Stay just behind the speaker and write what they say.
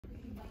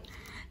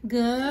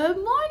Good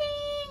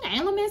morning,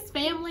 Elements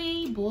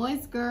family,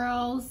 boys,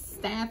 girls,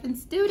 staff, and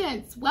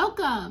students.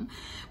 Welcome. I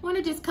want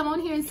to just come on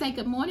here and say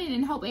good morning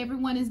and hope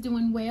everyone is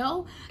doing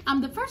well.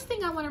 The first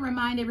thing I want to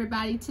remind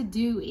everybody to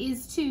do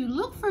is to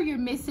look for your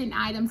missing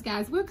items,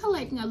 guys. We're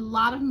collecting a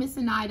lot of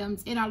missing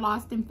items in our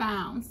lost and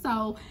found.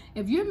 So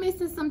if you're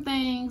missing some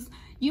things,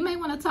 you may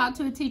want to talk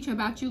to a teacher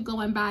about you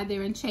going by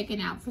there and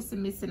checking out for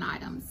some missing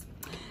items.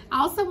 I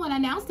also want to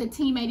announce that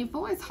Team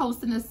 84 is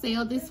hosting a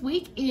sale this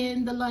week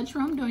in the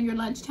lunchroom during your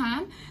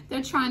lunchtime.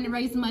 They're trying to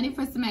raise money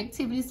for some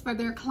activities for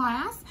their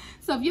class.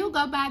 So if you'll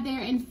go by there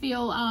and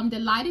feel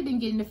delighted in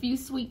getting a few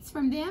sweets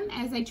from them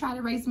as they try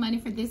to raise money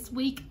for this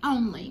week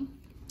only.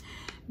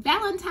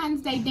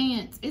 Valentine's Day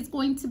dance is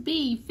going to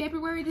be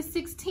February the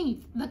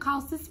 16th. The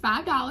cost is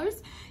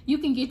 $5. You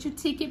can get your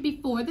ticket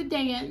before the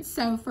dance.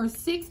 So for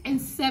 6th and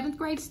 7th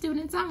grade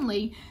students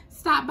only,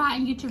 stop by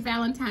and get your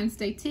Valentine's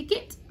Day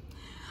ticket.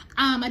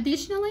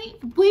 Additionally,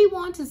 we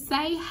want to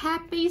say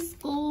Happy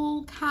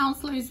School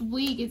Counselors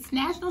Week. It's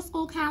National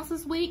School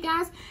Counselors Week,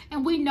 guys,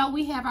 and we know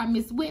we have our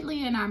Miss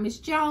Whitley and our Miss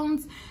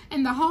Jones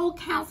and the whole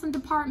counseling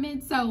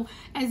department. So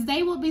as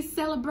they will be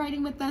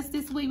celebrating with us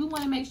this week, we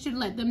want to make sure to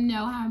let them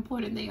know how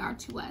important they are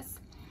to us.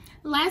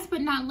 Last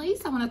but not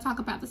least, I want to talk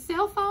about the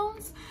cell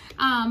phones.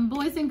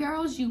 Boys and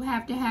girls, you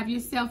have to have your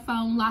cell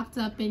phone locked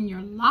up in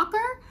your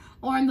locker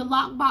or in the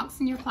lockbox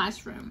in your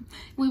classroom.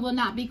 We will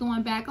not be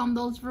going back on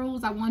those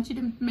rules. I want you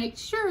to make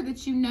sure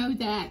that you know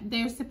that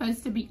they're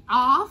supposed to be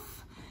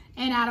off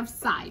and out of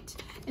sight.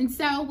 And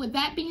so with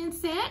that being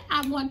said,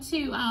 I want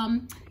to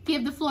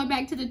give the floor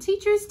back to the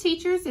teachers.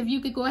 Teachers, if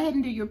you could go ahead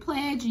and do your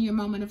pledge and your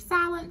moment of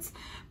silence.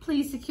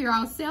 Please secure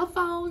all cell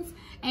phones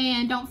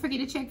and don't forget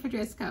to check for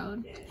dress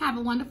code. Have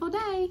a wonderful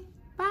day.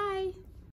 Bye.